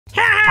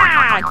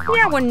Ha!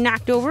 That one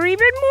knocked over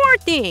even more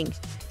things.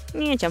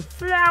 And some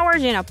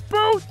flowers and a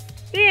boat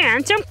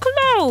and some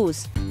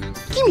clothes.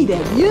 Give me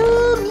that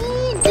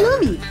yummy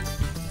gummy.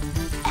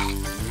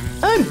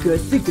 I'm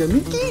Gus the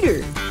Gummy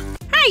Gator.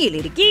 Hi, you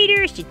little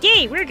gators.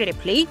 Today we're gonna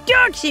play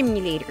Dog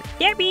Simulator.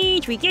 That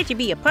means we get to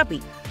be a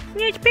puppy.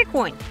 Let's pick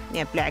one.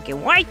 That black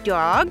and white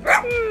dog.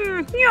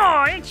 Oh,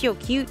 that's so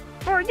cute.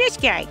 Or this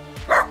guy,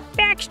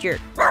 Baxter.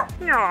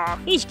 Oh,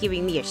 he's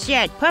giving me a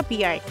sad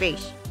puppy eye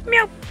face.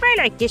 Nope, I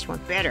like this one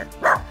better.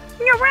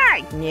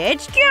 Alright,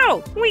 let's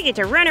go! We get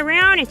to run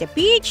around at the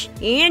beach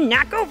and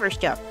knock over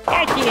stuff.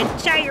 That's the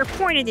entire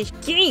point of this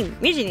game.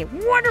 Isn't it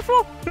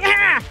wonderful?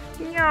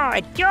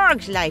 A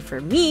dog's life for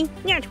me.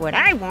 That's what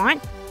I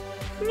want.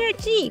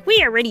 Let's see,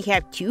 we already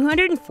have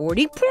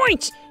 240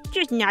 points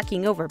just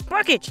knocking over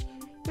buckets.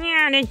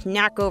 Now let's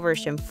knock over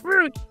some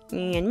fruit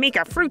and make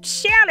a fruit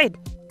salad.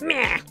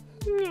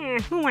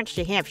 Who wants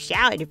to have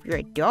salad if you're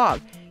a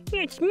dog?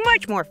 It's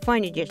much more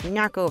fun to just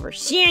knock over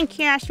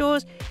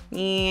sandcastles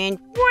and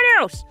what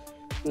else?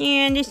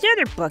 And this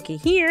other bucket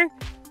here.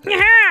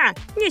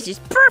 This is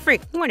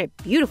perfect. What a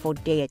beautiful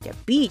day at the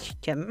beach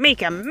to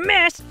make a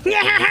mess.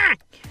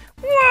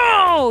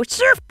 Whoa!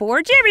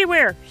 Surfboards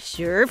everywhere.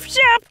 Surf's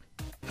up.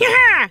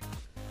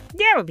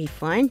 That would be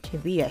fun to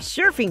be a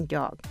surfing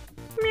dog.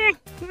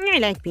 I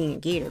like being a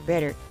gator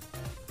better.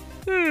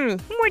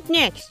 What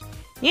next?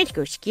 Let's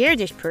go scare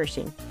this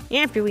person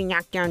after we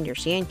knock down their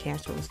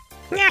sandcastles.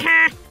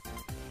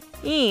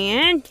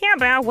 And how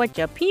about what's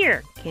up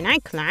here? Can I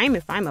climb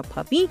if I'm a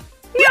puppy?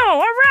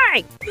 No,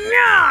 alright!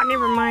 No,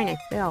 never mind, I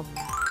fell.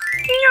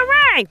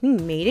 Alright, we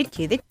made it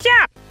to the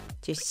top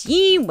to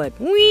see what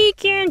we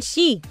can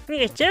see.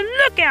 It's a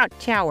lookout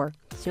tower.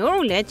 So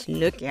let's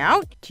look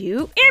out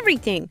to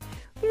everything.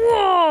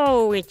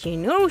 Whoa, it's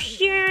an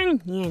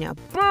ocean and a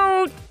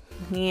boat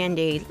and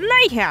a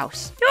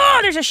lighthouse. Oh,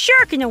 there's a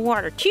shark in the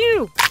water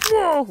too.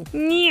 Whoa,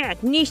 yeah,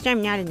 at least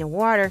I'm not in the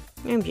water.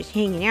 I'm just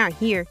hanging out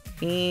here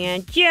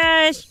and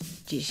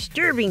just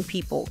disturbing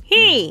people.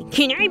 Hey,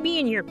 can I be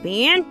in your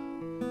band?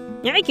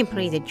 I can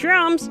play the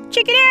drums.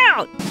 Check it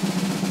out.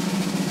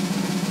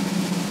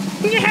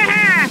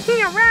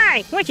 All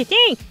right, what you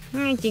think?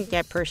 I think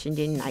that person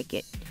didn't like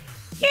it.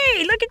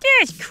 Hey, look at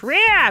this,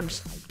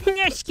 crabs.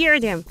 Let's scare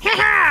them.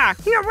 All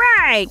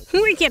right,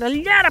 we get a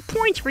lot of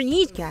points for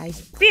these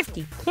guys.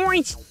 50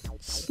 points.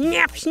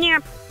 Snap,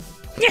 snap.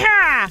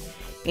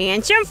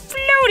 And some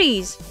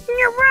floaties.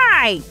 All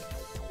right.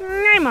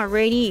 I'm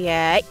already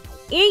at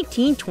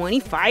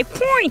 1825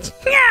 points.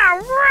 All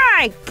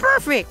right,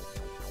 perfect.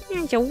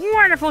 It's a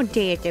wonderful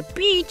day at the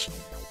beach.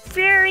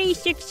 Very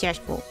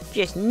successful.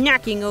 Just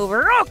knocking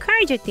over all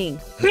kinds of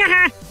things.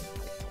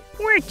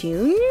 Where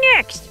to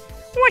next?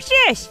 What's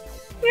this?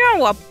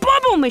 Oh, a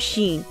bubble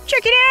machine.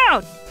 Check it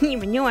out.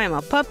 Even though I'm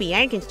a puppy,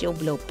 I can still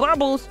blow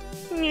bubbles.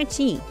 Let's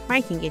see if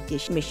I can get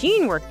this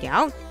machine worked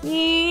out.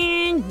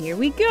 And here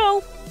we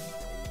go.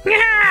 All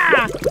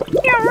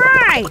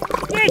right.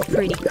 That's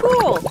pretty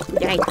cool.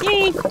 I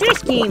think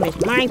this game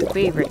is my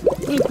favorite.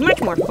 It's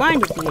much more fun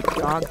to be a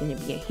dog than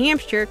to be a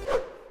hamster.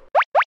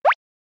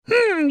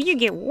 You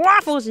get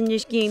waffles in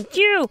this game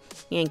too.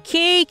 And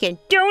cake and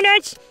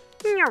donuts.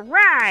 All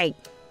right.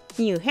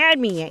 You had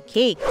me at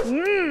cake.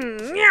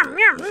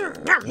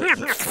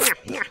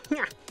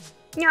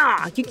 No,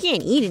 you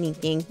can't eat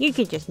anything. You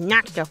can just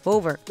knock stuff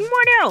over.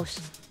 What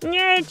else?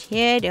 Let's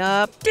head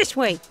up this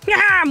way.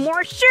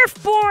 More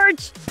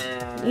surfboards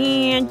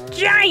and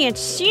giant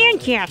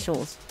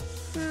sandcastles.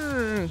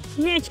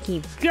 Let's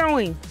keep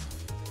going.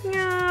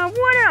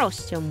 What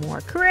else? Some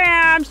more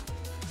crabs.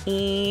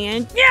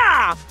 And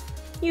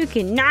you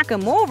can knock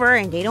them over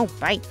and they don't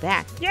bite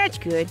back. That's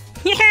good.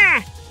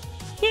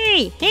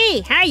 Hey,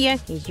 hiya.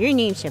 Is your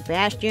name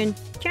Sebastian?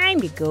 Time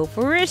to go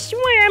for a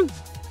swim.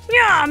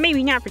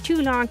 Maybe not for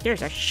too long.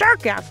 There's a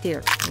shark out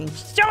there. I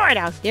saw it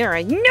out there.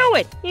 I knew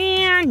it.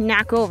 And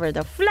knock over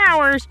the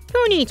flowers.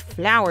 Who needs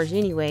flowers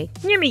anyway?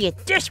 Let me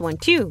get this one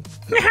too.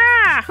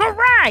 All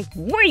right.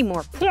 Way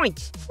more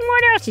points.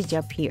 What else is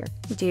up here?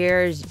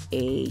 There's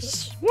a...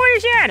 What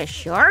is that? A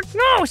shark?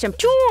 Oh, some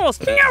tools.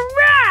 All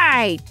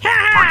right.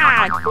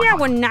 That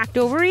one knocked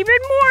over even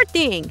more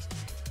things.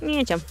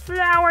 And some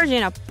flowers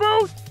and a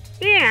boat.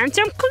 And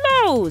some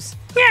clothes.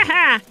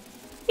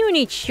 You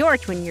need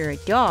shorts when you're a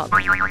dog.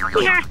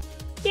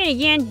 Then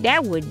again,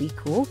 that would be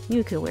cool.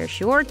 You could wear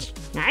shorts.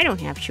 I don't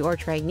have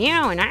shorts right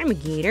now, and I'm a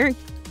gator.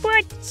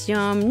 But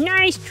some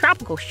nice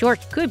tropical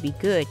shorts could be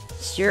good.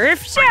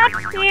 Surf's up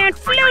and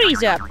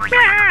floaties up.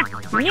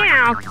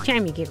 Now,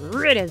 time to get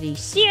rid of these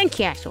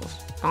sandcastles.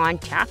 On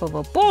top of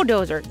a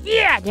bulldozer.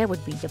 Yeah, that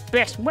would be the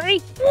best way.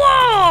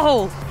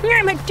 Whoa!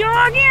 I'm a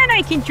dog and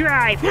I can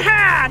drive.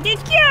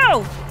 Let's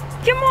go!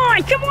 Come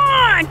on, come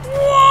on!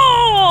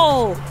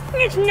 Whoa!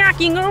 It's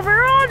knocking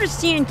over all the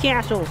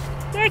sandcastles.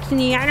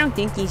 Actually, I don't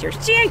think these are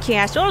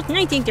sandcastles.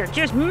 I think they're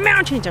just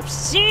mountains of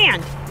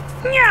sand.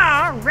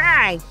 All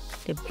right.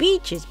 The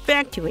beach is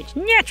back to its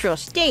natural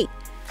state.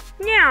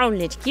 Now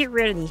let's get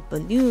rid of these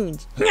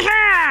balloons. All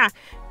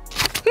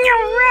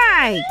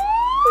right.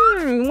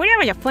 Well, that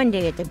was a fun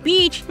day at the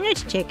beach.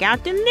 Let's check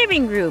out the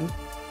living room.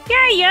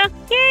 Hiya!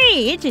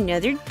 Hey, it's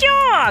another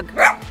dog!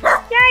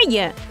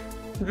 Hiya!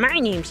 My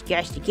name's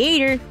Gus the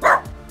Gator.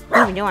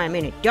 Even though I'm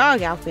in a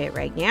dog outfit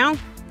right now.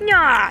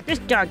 Nah, this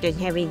dog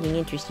doesn't have anything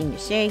interesting to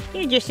say.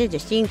 It just says the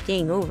same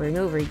thing over and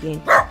over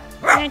again.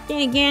 But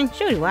then again,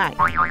 so do I. Hey,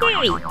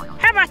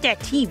 how about that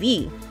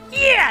TV?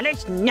 Yeah,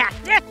 let's knock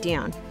that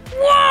down.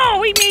 Whoa,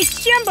 we made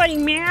somebody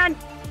mad.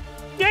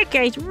 That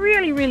guy's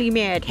really, really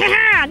mad.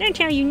 Haha, that's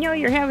how you know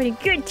you're having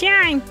a good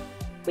time.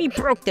 We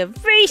broke the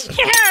vase.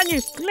 Haha,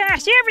 there's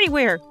glass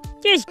everywhere.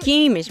 This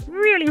game is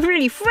really,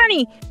 really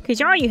funny because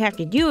all you have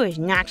to do is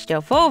knock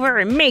stuff over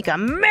and make a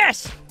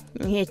mess.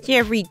 It's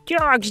every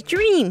dog's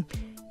dream.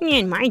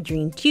 And my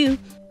dream, too.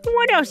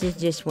 What else is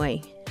this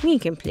way? We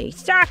can play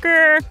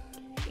soccer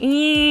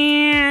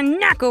and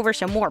knock over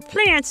some more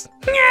plants.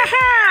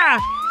 Yaha!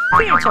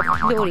 That's a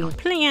floating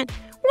plant.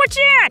 What's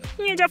that?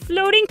 It's a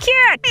floating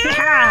cat.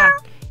 Yaha!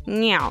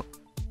 Now,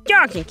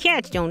 dogs and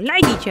cats don't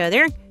like each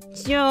other.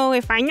 So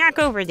if I knock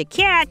over the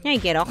cat, I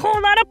get a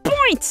whole lot of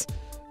points.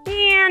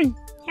 And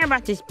how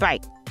about this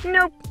bike?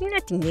 Nope,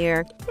 nothing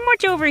there.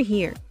 What's over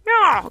here?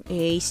 Oh,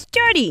 a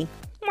study.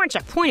 What's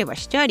the point of a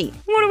study?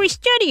 What are we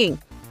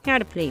studying? How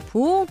to play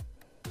pool?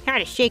 How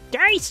to shake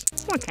dice?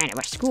 What kind of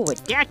a school would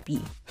that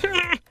be?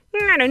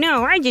 I don't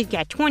know, I just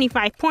got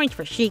 25 points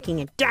for shaking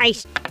a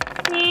dice.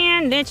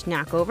 And let's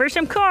knock over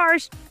some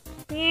cars.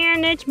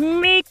 And let's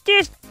make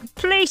this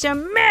place a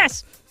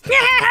mess.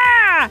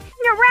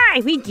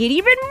 Alright, we get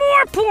even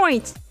more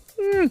points.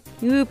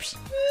 Oops,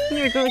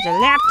 there goes a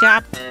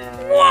laptop.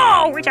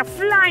 Whoa, it's a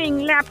flying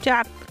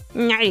laptop.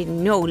 I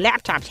didn't know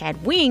laptops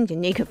had wings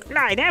and they could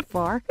fly that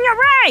far.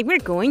 Alright, we're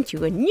going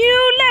to a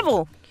new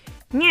level.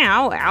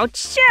 Now,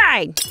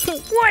 outside.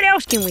 What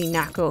else can we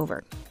knock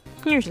over?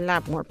 There's a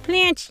lot more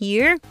plants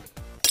here.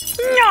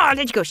 No,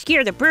 let's go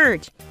scare the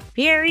birds.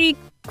 Very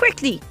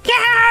quickly.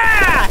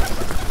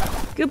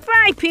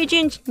 Goodbye,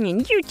 pigeons.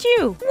 And you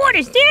too. What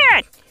is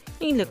that?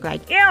 They look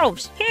like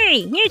elves.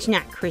 Hey, it's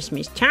not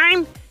Christmas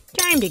time.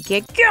 Time to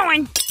get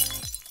going.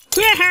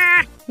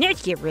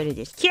 Let's get rid of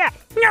this cat.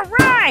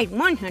 Alright,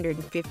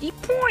 150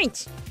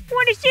 points.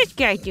 What is this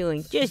guy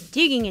doing? Just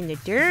digging in the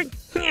dirt?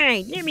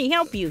 Hey, let me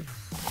help you.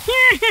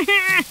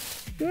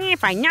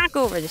 If I knock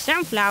over the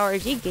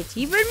sunflowers, it gets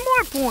even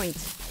more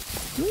points.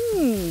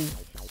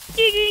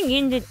 Digging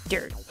in the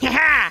dirt.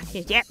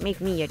 Does that make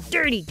me a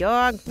dirty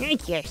dog? I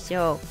guess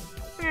so.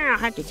 I'll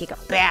have to take a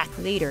bath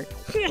later.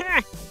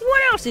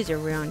 What else is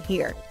around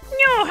here?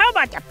 No, how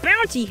about the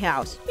bouncy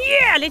house?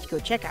 Yeah, let's go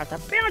check out the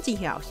bouncy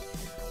house.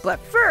 But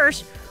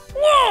first,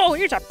 whoa,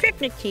 here's a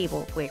picnic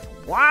table with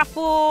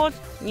waffles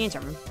and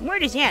some,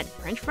 what is that?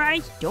 French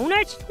fries?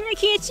 Donuts? I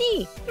can't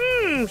see.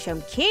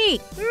 Some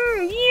cake.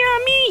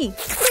 Yummy.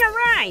 All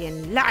right,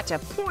 and lots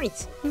of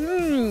points.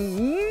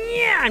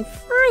 Yeah, and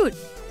fruit.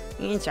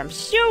 And some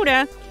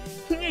soda.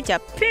 It's a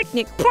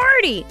picnic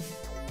party.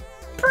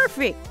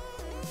 Perfect.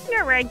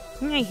 All right,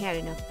 I had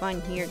enough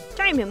fun here.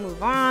 Time to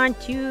move on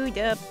to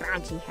the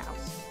bouncy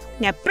house.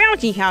 Now,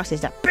 bouncy house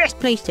is the best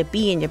place to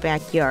be in the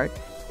backyard.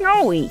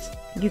 Always.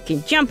 You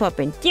can jump up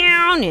and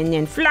down and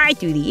then fly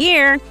through the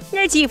air.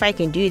 Let's see if I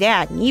can do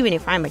that, even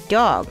if I'm a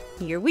dog.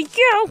 Here we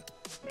go.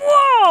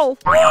 Whoa!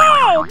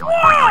 Whoa!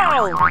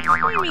 Whoa!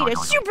 I made a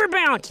super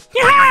bounce.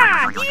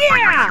 Yeah!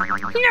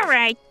 All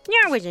right,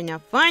 that was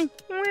enough fun.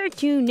 Where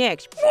to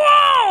next?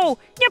 Whoa!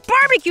 The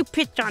barbecue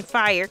pit's on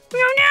fire.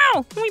 Oh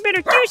no! We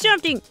better do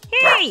something.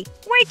 Hey,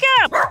 wake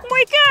up!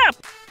 Wake up!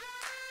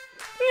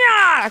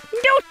 Ah,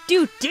 don't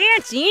do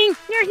dancing.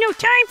 There's no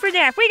time for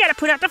that. We gotta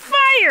put out the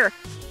fire.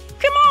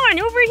 Come on,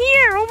 over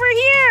here, over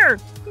here.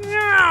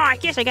 Oh, I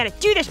guess I gotta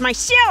do this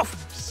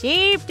myself.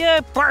 Save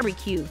the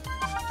barbecue.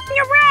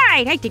 All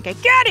right, I think I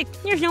got it.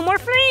 There's no more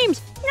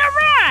flames. All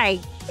right,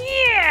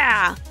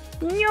 yeah.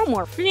 No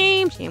more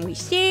flames, and we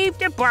saved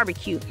the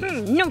barbecue.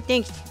 No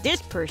thanks to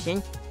this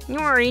person,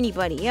 nor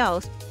anybody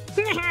else.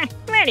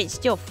 But it's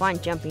still fun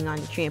jumping on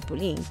the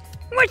trampoline.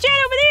 What's that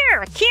over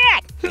there? A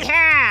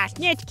cat.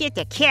 Let's get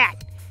the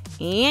cat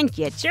and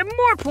get some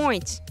more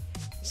points.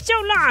 So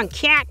long,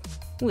 cat.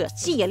 We'll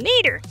see you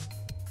later.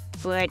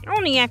 But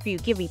only after you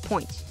give me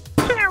points.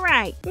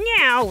 Alright,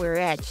 now we're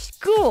at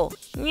school.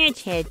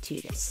 Let's head to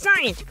the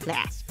science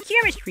class.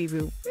 Chemistry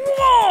room.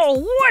 Whoa,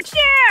 what's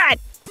that?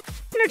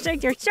 Looks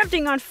like there's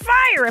something on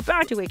fire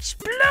about to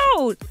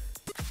explode.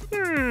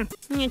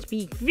 Let's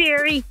be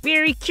very,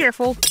 very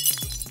careful.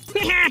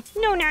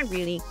 No, not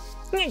really.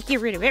 Let's get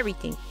rid of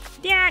everything.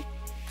 That,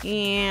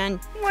 and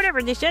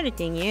whatever this other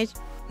thing is.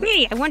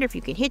 Hey, I wonder if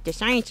you can hit the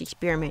science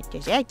experiment.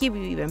 Does that give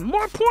you even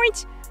more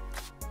points?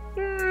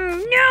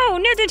 No,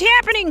 nothing's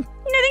happening.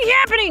 Nothing's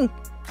happening.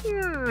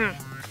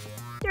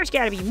 There's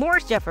got to be more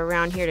stuff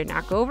around here to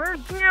knock over.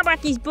 How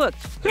about these books?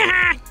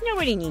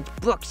 Nobody needs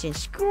books in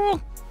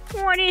school.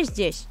 What is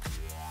this?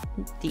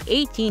 The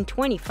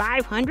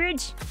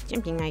 182500s?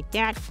 Something like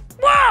that.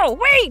 Whoa,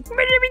 wait,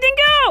 where did everything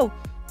go?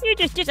 You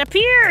just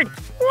disappeared.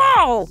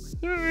 Whoa,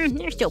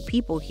 there's still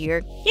people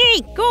here.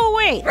 Hey, go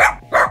away.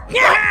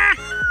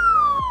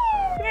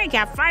 I I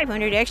got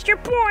 500 extra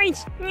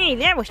points. Hey,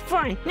 that was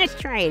fun. Let's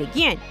try it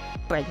again.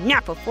 But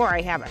not before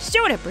I have a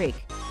soda break.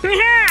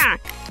 Ha!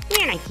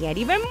 And I get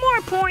even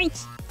more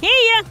points.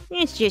 Heya,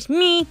 it's just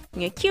me,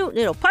 your cute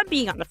little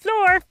puppy on the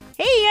floor.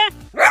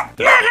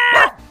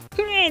 Heya!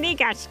 Hey, they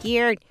got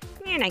scared,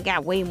 and I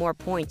got way more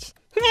points.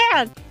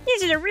 Yeah,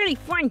 this is a really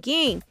fun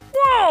game.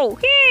 Whoa,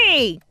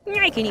 hey!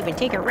 I can even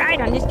take a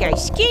ride on this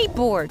guy's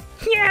skateboard.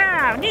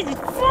 Yeah, this is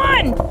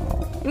fun!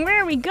 And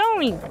where are we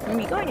going? Are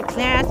we going to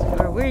class,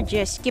 or we're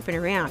just skipping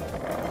around?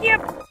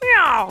 Yep.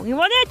 Oh,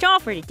 well, that's all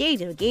for today,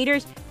 little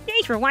Gators.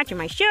 Thanks for watching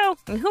my show.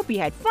 I hope you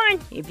had fun.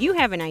 If you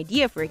have an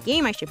idea for a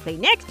game I should play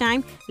next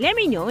time, let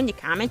me know in the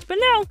comments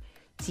below.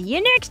 See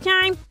you next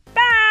time.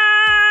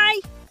 Bye!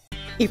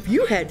 If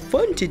you had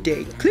fun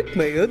today, click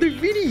my other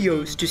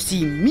videos to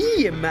see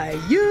me and my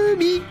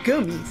yummy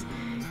gummies.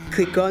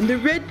 Click on the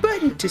red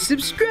button to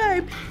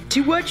subscribe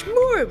to watch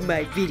more of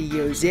my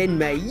videos and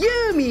my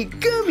yummy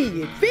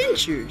gummy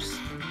adventures.